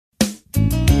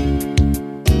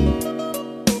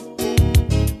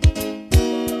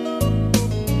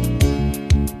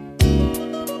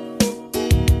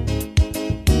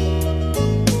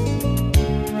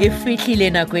e fihlile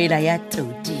nako ela ya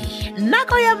todi,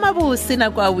 nako ya mabose,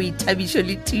 nako ya boithabišo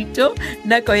le thuto,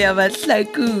 nako ya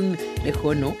mahlakong. Le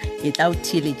kgono e tla o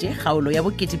theeletše kgaolo ya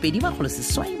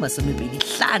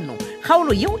bo2025,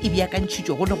 kgaolo yeo e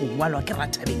beakantšhitšwe go le go ngwalwa ke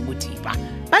Rethabile Modiba.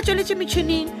 Ba tšweletše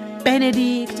metšhineng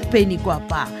Benedict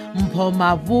Penikwapa, Mpho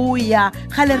Maboya,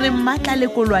 gale re Mmatla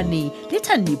Lekolwane le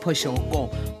Thandipho Shoko.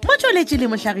 Motšweletši le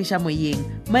mohlagiša moyeng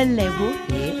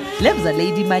Malebohe Lebza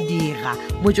Lady Madira,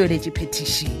 motšweletši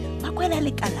Petiši Makwela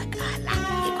Lekalakala.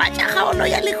 Ekwa kgaolo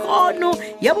ya lekgono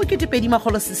ya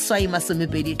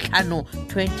bo2025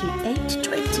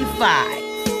 2825.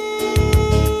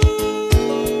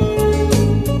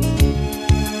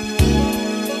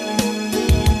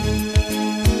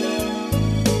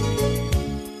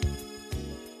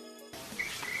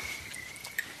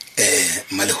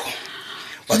 Mmalo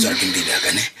wa tswa ke mbile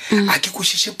ka ne a ke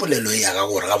khušiše polelo ya ga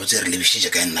gore ga botse re lebišitše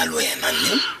ka nna le wena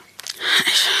nne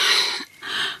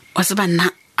wa se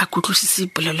banna a kutlwisise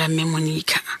polelo ya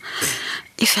Monica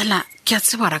e fela ke a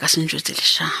tseba ra ka sentšwetse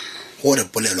lešamo gore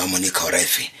polelo ya Monica ora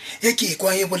efe e ke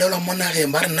kwa e bolelwa mo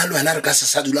nageng ba re nna le wena re ka se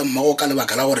sa dula mmago ka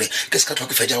lebaka la gore ke se ka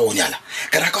tlhoke fetša go nyala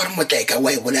ke raka gore motlaeka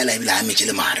wa e bolela ebile a metse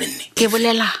le magarenne ke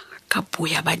bolela ka puo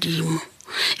ya badimo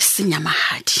senya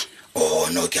mahadi. Oh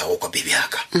no ke a go kope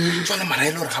bjaka tswana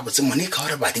maraile gore ga botse Monica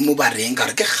gore badimo ba reng ka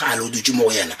re ke gale o dutse mo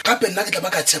go yena gape nna ke tla ba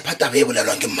ka tshepa taba e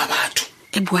bolelwang ke mmabatho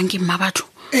e buang ke mmabatho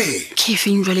ke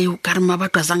feng jwale o ka re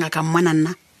mmabatho a zanga ka mmona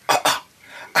nna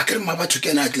a ke re mmabatho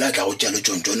ke ena a tla go tjalo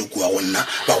tšontšone kua go nna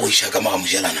ba go iša ka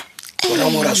mogamojelana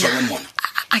gore mo ra swaba mona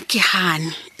a ke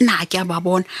gane nna ke a ba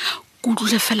bona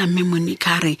kutlule fela mme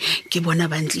Monica re ke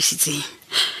bona ba ntlisitseng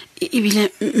ebile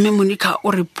mme Monica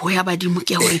o re boya badimo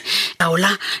ke gore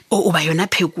taola o ba yona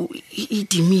pheko e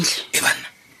timile e bana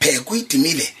pheko e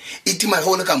timile e tima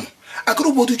go le ka mo a ke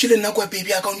re boditše le nako ya baby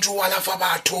ya ka ntse wa lafa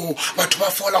batho ba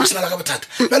fola go sena la ka bothata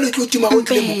ba le tlo tima go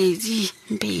tle mo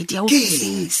mbedi a o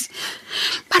tsitsi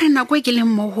ba re nako e ke le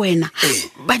mo go wena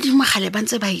badimo gale ba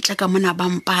ntse ba itla ka mona ba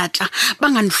mpatla ba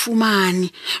nga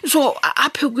nfumane so a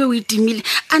pheko e timile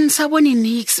a nsa bone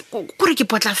nix gore ke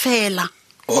potla fela.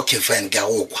 Okay fine ke a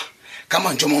go kwa ka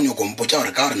mantšu mo nyoko mpotša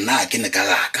gore ka gore nna ke ne ka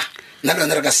gaka nna le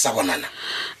wena re ka se sa bonana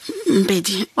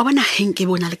mbedi wa bona henke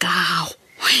bona le ka gago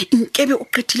nkebe o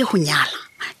qetile go nyala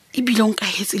ebile o nka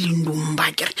hetse le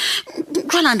ndumba kere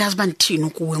jwala ndazi ba nthini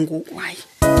kuwe ngokwayi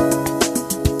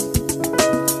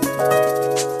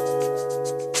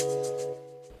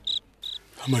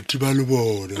Matibalo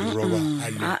bone roba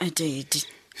a dedi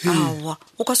awa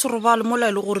o ka se robale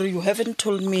mola ile gore you haven't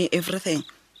told me everything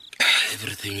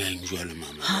ya njwale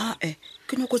mama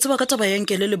ke no go tseba ka taba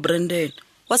yankele le Brandon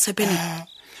what's happening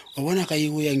wa bona ka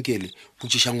yego yankele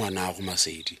botšiša ngwana go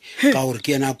Masedi ka gore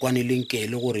ke yena a kwane le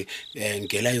nkele gore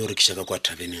nkele yo re ke shaka kwa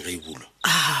thabeneng ge e bulwa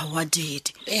wa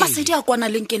didi Masedi a kwana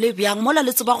le nkele bjang mola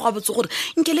le tseba go a botse gore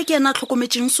nkele ke yena a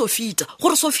tlhokometseng Sofita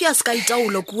gore Sofia se ka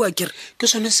itaola kua kere ke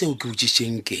sone seo ke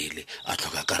botšišeng nkele a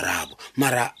tlhoka karabo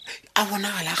mara a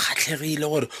bonagala a kgatlhegile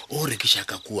gore o re ke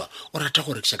shaka kua o rata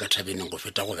gore ke shaka thabeneng go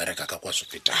feta go bereka ka kwa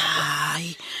Sofita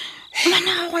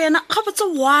mana go yena ga botse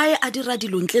why a dira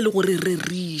dilontle le gore re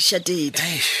risha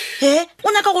tete o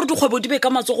nyaka gore dikgwebo di be ka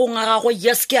matsogong a gago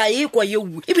yes ke a ekwa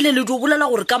yeo ebile le di bolela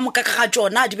gore ka moka ka ga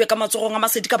tsona di be ka matsogong a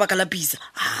Masedi ka baka la bisa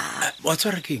wa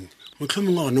tswara keng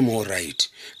motlhomongwe gone mo right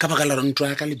ka baka la re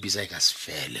ntwa ka le bisa e ka se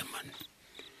fele man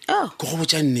ke go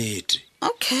botša nnete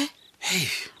okay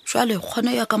jwale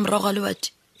kgone ya ka morago le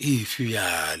wati efe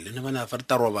yale ne bana fa re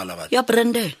tarobala ba ya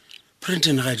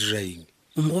Brandon ga diraing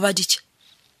mo baditše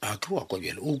a ke wa kwa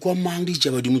bjale o kwa mang di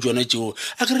tšaba dimo tsona tšeo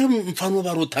a ke re mfano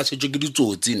ba re o thasetswe ke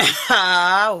ditsotsi ne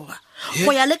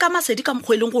go ya le ka Masedi ka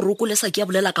mokgweleng gore o kolesa ke ya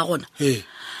bolela ka gona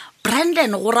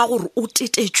Brandon go ra gore o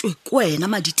tetetšwe ko wena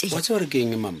maditeng wa tseba re ke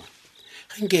eng mama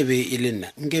ga nkebe e le nna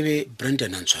nkebe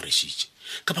Brandon a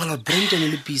ntshwarešitše ka baka la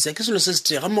Brandon le Pisa ke selo se se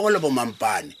tega mmogo le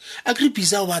bomampane a ke re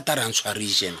Pisa o ba tara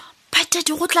ntshwariše patedi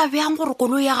go tla bjang gore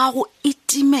koloi ya gago e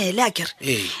timele a kere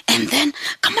and then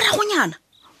ka moragonyana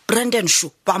Brandon sho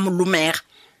ba molomega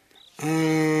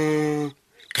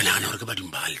ke nagana gore ke badimo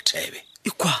ba ga Lethebe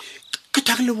ikwa ke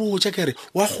thakile botša kere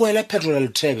wa goela petrol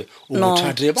Lethebe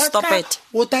stop it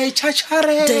o ta e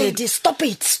tšhatšhare daddy stop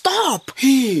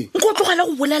nko tlogela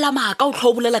go bolela maaka o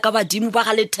tlho bolela ka badimo ba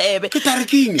ga Lethebe ke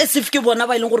tarekeng e sef ke bona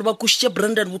ba ileng gore ba kušitše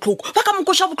Brandon botlhoko ba ka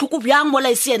mokoša botlhoko bjang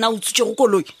mola e se yena o tsutše go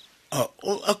koloi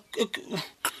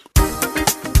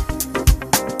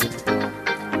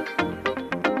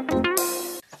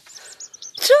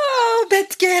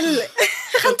Badgirl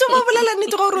Ganto mo bolela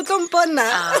nnete gore o tlo mpona.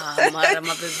 Mara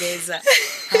mabebeza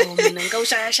ao mina nka o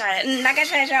shaya nna ka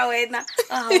shaya wena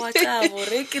wa ka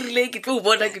bore ke rile ke tlo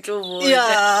bona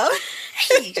Ya.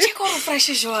 ke go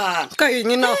fresh jwa Ka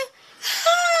eng no?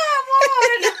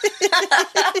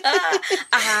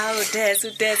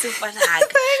 That's fanaka.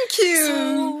 Thank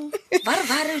you.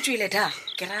 Var tswile da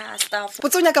ke ra staff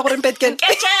Potsonya ka gore Badgirl.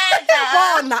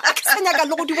 Bona, a ke sanya ka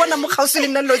le go di bona mo gausi le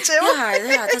nna lo tseo.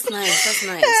 yeah that's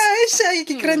nice Shay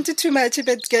ke grant too much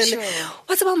Badgirl.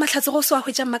 Wa tsaba mahlatse go so a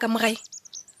hwetsa maka mogae.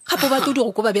 Gapo ba tlo di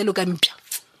go koba belo ka mpya.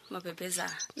 mabebeza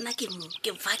nna ke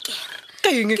vakera Ka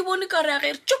eng? ke bone ka re ga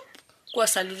re chup kwa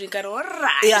saluni ka re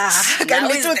alright Ya, ka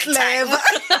nnete o clever.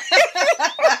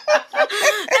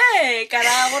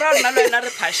 kana gore nna le nna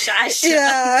re phashasha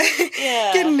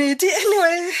Yeah. Ke nnete.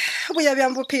 Anyway, boya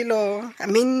bjang bophelo. I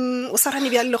mean, o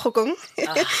sarane bja le gokong.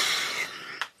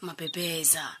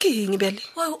 mabebeza Ke eng bjale?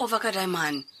 wa over ka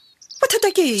diamond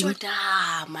Bothata ke eng? Joda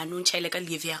man o ntšhaile ka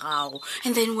leave ya gago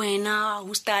and then wena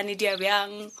o stane dia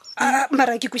bjang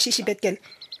Mara ke kwishishi Badgirl.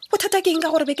 Bothata ke eng ka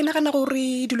gore be ke nagana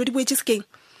gore dilo di boetse sekeng.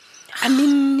 I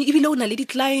mean, ebile o na le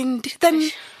di-client. Then,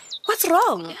 what's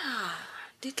wrong?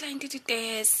 di-client di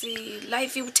tese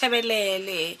life e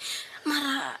bothebelele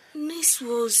mara this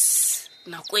was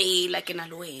nakwela ke na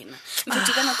le wena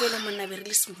mfethi ka nakwela monna be re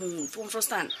le smooth o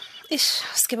mfrostana Ish,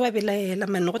 ske ba belaela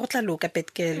man go tla loka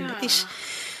Badgirl. Ish.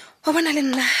 Wa bona le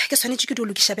nna ke swanetse ke di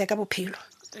lokisha bja ka bophelo.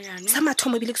 Sa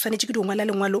mathomo bile ke swanetse ke di ngwala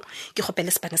lengwalo ke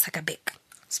gopele spane sa ka back.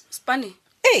 spane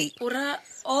Hey, ora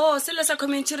selo sa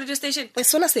community radio station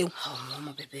sona seo.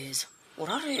 mama bebeza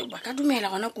ora re ba ka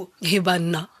dumela gona ko He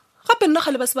banna. Gape nna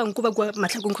gale ba se bang ko ba kwa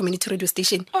Matlakong community radio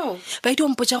station. Ba di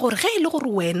ompotsa gore ge ile gore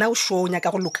wena o shonya ka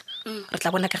go loka. Re tla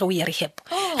bona ka ge o ya rehab.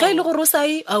 Ge ile gore o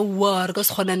sai awa re ka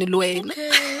se kgonane le wena.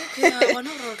 okay gona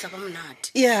re tla ba monate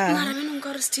Yeah. mara bena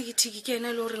nka re stiki ke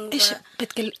ena le gore Ish,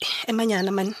 Badgirl,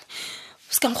 emanyana man.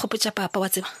 Se ka nkgopotsa papa wa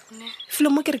tseba. Filo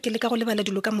mo ke re ke le ka go lebala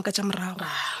dilo ka moka tša morago.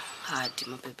 hadi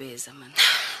mabebeza man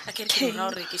a ke re ke ra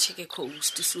gore ke checke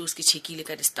coast so ke checkile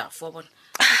ka di staff wa bona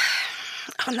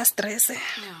A gona stress.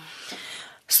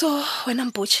 So, wena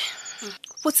mpotse.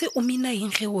 Botse o mina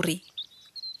eng ge gore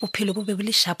bophelo bo be bo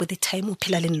le sharp the time o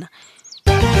phela le nna.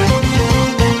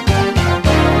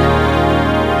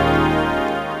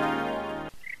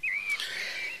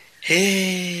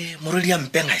 Morodi ya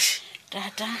mpengase.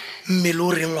 tata Mmele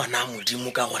o re ngwana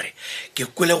modimo ka gore ke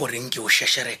kwele goreng ke o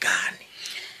shasharekane.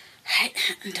 hai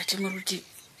ntate moruti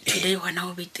today wana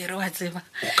o betere wa tseba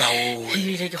O ka o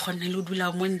ebile ke kgonne le o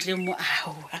dula mo ntle mo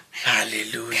aowa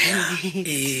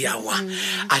Hallelujah. Awa.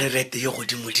 A re rete yo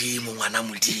godimo ngwana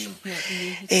modimo.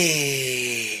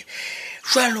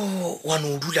 Jwalo wa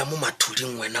no dula mo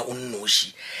mathuding wena o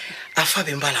nnoshi. A fa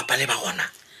beng ba lapa le ba gona.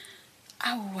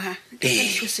 aowa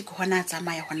ke se ke gona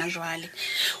tsamaya gona jwale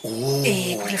Oh.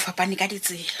 go le fapane ka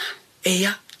ditsela Eya.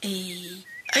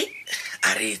 Ai,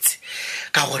 a retse.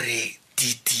 Ka gore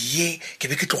ditie ke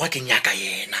be ke tloga ke nyaka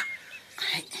yena.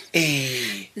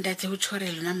 ntate o tshware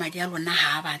lona madi a lona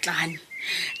ga a batlane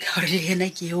ka gore le ena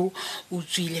ke eo o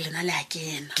tswile lona le a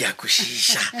kena Ke a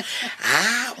kwishisha.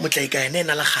 Motlaika ene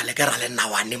ena le gale ke ra le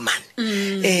nawane man.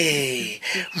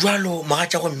 Jwalo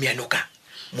magatša go mmianoka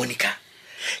Monica.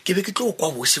 Ke be ke tlo kwa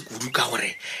bose kudu ka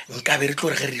gore nka be re tlo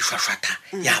re ge re shwashwatha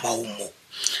ya ba o mo.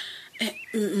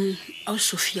 ao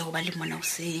Sofia o ba le mona o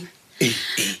seng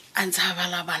a ntse a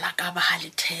balabala ka ba ga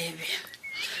lethebe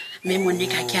mme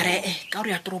Monica ke re ka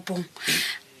gore ya toropong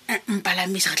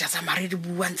mpalamisa re tla tsamaya re di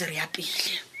bua ntse re ya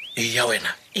pele Ya wena.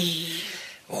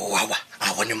 Wawa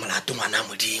a bone molato ngwana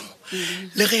modimo.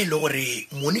 Le ge ile gore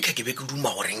Monica ke be ke duma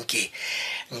gore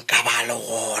nka ba le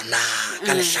gona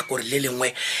ka lehlakore le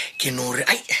lengwe ke no re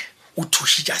ai o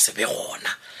thushitša se be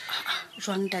gona.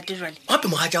 jwang tate jwale Gape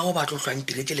mogatša go ba tlo hlwang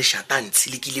tiretse lešata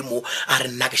ntshilekile mo a re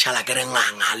nna ke šala ke re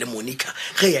nganga le Monica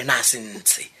ge yena a se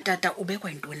ntshe. tata o be kwa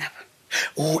ntona ba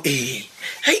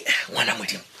Hei ngwana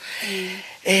modimo.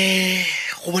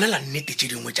 Go bolela nnete tše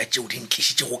dingwe tša tšeo di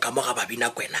ntlišitše go ka moga babina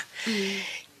kwena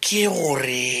ke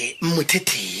gore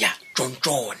mothetheya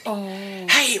tšontšone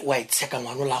hai wa itsheka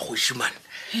ngwana o la kgošimane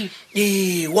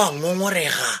wa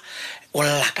ngongorega o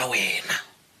lla ka wena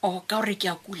o ka gore ke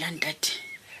a kula ntate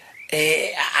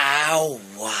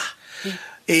aowa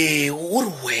o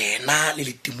re wena le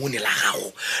letimone la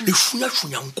gago le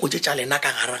šunya-šunyanko tša lena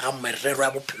ka gare ga merero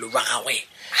ya bophelo jwa gagwe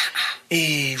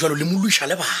jalo le moloiša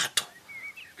le batho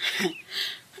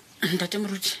ntate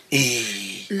moruti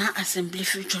nna assembly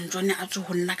fetšontsone a tso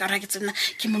go nna ka ra ke tsena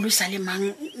ke moloisa le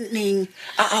mang neng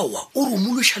aowa o re o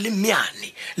moloiša le mmeane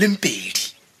le mpedi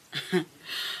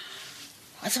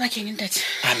wa tseba keng ntate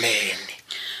amen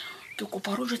ke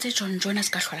kopa gore o jotse tsontsone a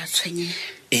se ka tlhola tshwenye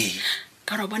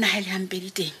ka re bona ha ile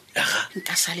hampedi teng Aha.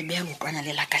 nka sa le beya lotwana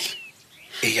le lakale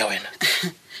ya wena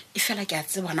e fela ke a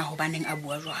tsebana ho baneng a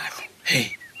bua jwalo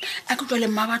he a ke tlole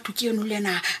mma batho ke eno le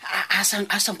ena a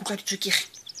sa nkutlwa ditswekege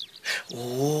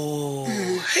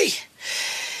hei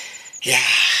ya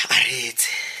a retse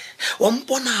wa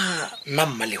mpona nna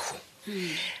Mmalego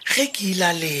ge ke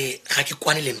ilale ga ke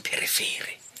kwane le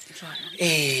mpherefere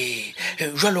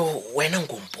jalo wena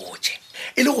nkompotse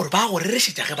e le gore ba go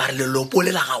rerešetša ge ba re lelopo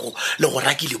le la gago le go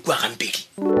rakile kua gampedi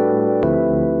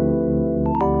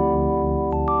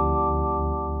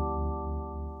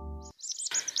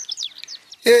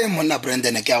monna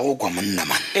Brandon ke a go kwa monna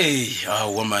man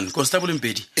woman constable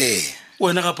Mpedi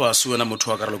wena ga pase wena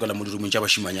motho wa ka re lokela mo dirumong tša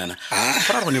bašimanyana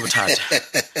fara gone bothata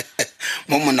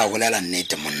mo monna bolela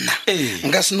nnete monna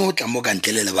nka se no tla mo ka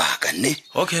ntle le lebaka nne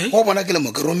Okay. go bona ke le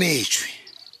mo ke rometswe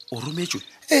o rometswe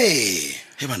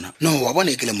he bana no wa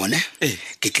bona ke le mone Eh.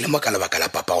 ke tle mo ka lebaka la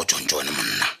papa go tsontsone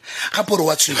monna ga pore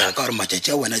wa tshwega ka gore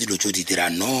matšatši a wena dilo tso di dira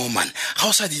no man ga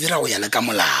o sa di dira go ya le ka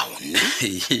molao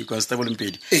nne constable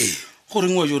Mpedi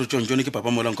goreng wa jo re tsontsone ke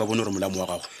papa molang ka bone gore molamo wa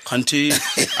gago kganthe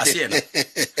a se yena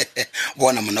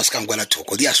bona monna o se kankwela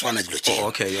thoko di a swana dilo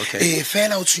tšeo Okay.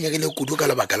 fela o tshwenyegile kudu ka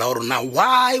lebaka la gore na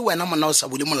why wena monna o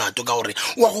sa bule molato ka gore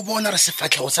wa go bona re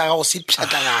sefatlhego sa gago se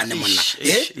pšhatlagane monna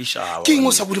ke eng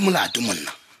o sa bule molato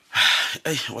monna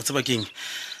wa tseba keng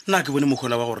nna ke bone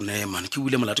mogola wa gore ne man ke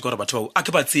bule molato ka gore batho bao a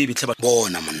ke ba tsebe tlhe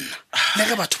bona monna le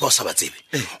ge batho ba o sa ba tsebe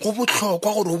go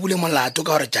botlhokwa gore o bule molato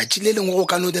ka gore tšatši le lengwe go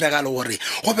ka no diragale gore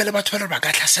go be le batho ba le ba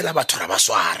ka tlhasela batho ra ba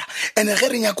swara ande ge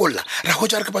re nyakolola ra go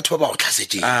tša re ke batho ba ba go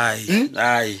tlhasetseng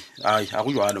ai a go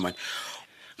jalo man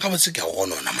ga botse ke a go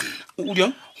gonona monna o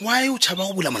diang why o tšhaba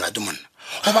go bula molato monna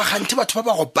goba ganthe batho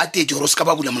ba ba go patetse gore o se ka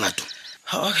ba bula molato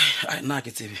okay nna ke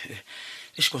tsebe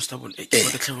e constable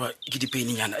ke tlhwa ke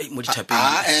dipeinyana mo dithapeng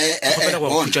gopela go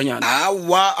khutshanyana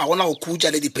awa a gona go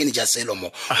khutša le dipeni tša selo mo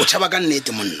o tšhaba ka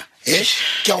nnete monna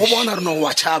ke a go bona re no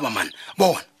wa tšhaba man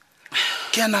bona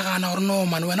ke a nagana gore no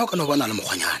man wena o ka no bona le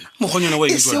mokgonyana wa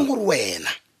e seng gore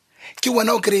wena ke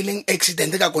wena o kry-ileng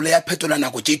accident ka kolo ya phetola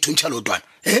nako tše ithuntšha leotwana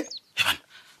bana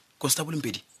constable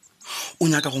Mpedi o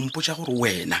nyaka go mpotša gore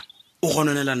wena o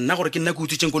gononela nna gore ke nna ke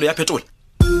utswitseng kolo ya phetola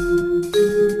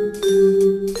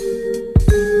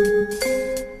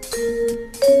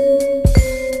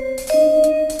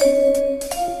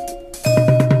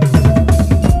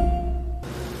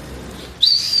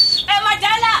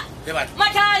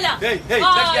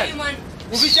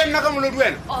o bitse nna ka molodi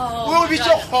wena o bitse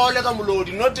kgole ka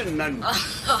molodi not nnanne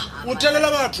o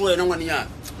telela batho wena ngwanenyana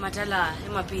matala e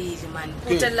mapele man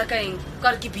o telela ka eng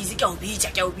ka re ke busy ke a o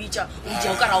bitša o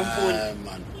dia o ka ra o mpone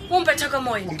o mpetha ka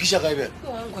moya o mpiša kae bena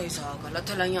o nkwa isaka la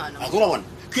thelanyana a kora bona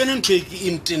ke yone ntho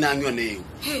e ntenang yone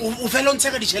eo o fela o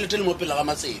ntsheka ditšhelete le mo pele ga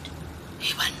matsedi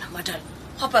banna matala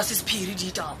gapa se sephiri di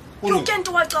itao ke o kente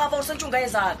wa caba gore santse o nka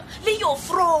ezaka le yo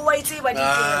fro wa itseba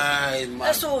dikela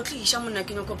a so tliša monna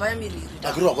ke nyako baya meriri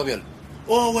a kere wa kwa bjalo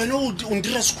o wena o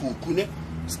ndira sekhuku ne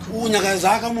o nyaka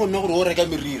zaka monna gore o reka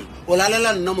meriri o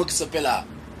lalela nna mo ke sepelang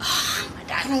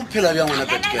kone o phela bja ngwana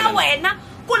katikela wena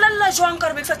ko lalela jwang ka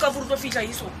re be ke sa tla fore tlo fitlha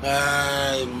iso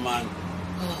man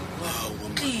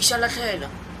tliša latlhela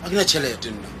a ke na tšhelete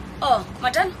nna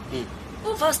matala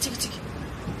o va stikitiki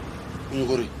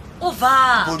gore o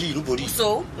va bodi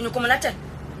so o nyako molatela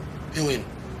e wena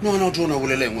nona o tona o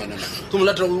boleleng wena ke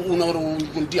molatela ona gore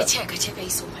o ntia cheka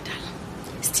iso matala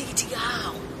stikitiki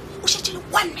gago o šetše le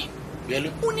one man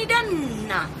bjale o neda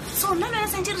nna so nna le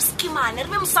sentse re skimane re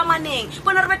be mosamaneng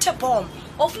bona re be tepom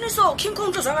ofne so king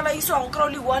kong tlo zakala iso go kra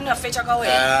le one a fetša ka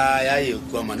wena ya ye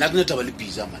kwa man nna ke taba le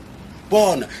pizza man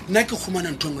bona nna ke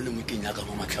khumana ntho ngwe le ngwe ke nyaka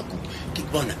mo matlhakong ke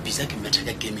bona pizza ke metha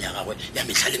ka game ya gagwe ya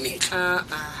metlha le metlha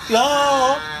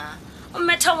o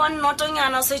metha one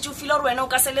notonyana o setse o fila gore wena o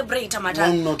ka celebrate matala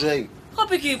one not right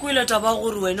gape ke ikwele taba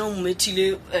gore wena o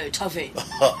mmethile tavern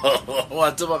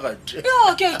wa tseba gate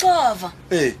yo ke a ixava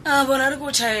bona re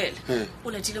ko tšhaele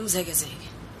o letile mzekezeke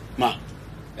ma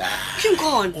king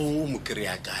kong o mo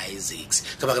kry-a kae six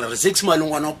ka bakela re six ma le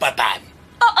ngwana o patame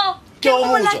ke o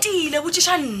molatile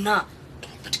botšiša nna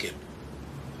patikelo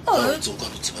o ka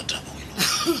re tseba taba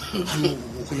wena ano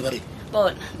o go le bare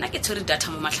bona nna ke tshwere data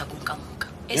mo matlhakong ka moka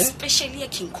especially ya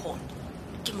king kong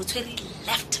ke mo tshwere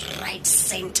left right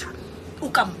center o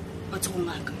ka mo matsogong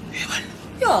aka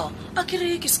yo a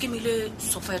kere ke skimile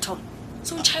sofa ya thomo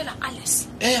se o ntšhaela alice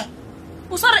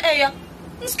o sa re eya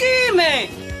nskime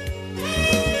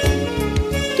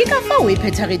ke ka fa o e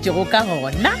phethagetšego ka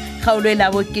gona kgaolo e la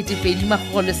bo2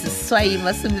 magolo seswai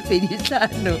masomepedi5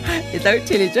 e tla o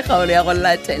theletše kgaolo ya go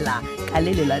latela ka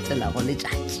le le latelago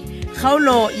letšatši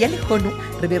kgaolo ya lekgono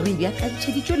re be re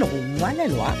beakantšheditšwe le go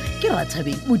ngwalelwa ke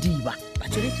Rethabile Modiba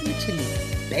batsweletši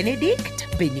metšhineng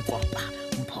benedict penikopa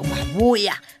mpho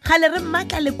maboya gale re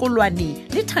mmatla lekolwane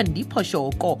le thandi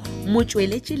phošoko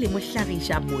motsweletši le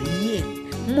mohlagiša moyeng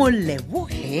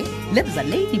moleboge lebza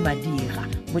lady madira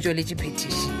motsweletši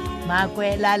phetiši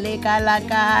makwela le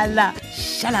kalakala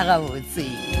šala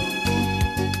gabotse.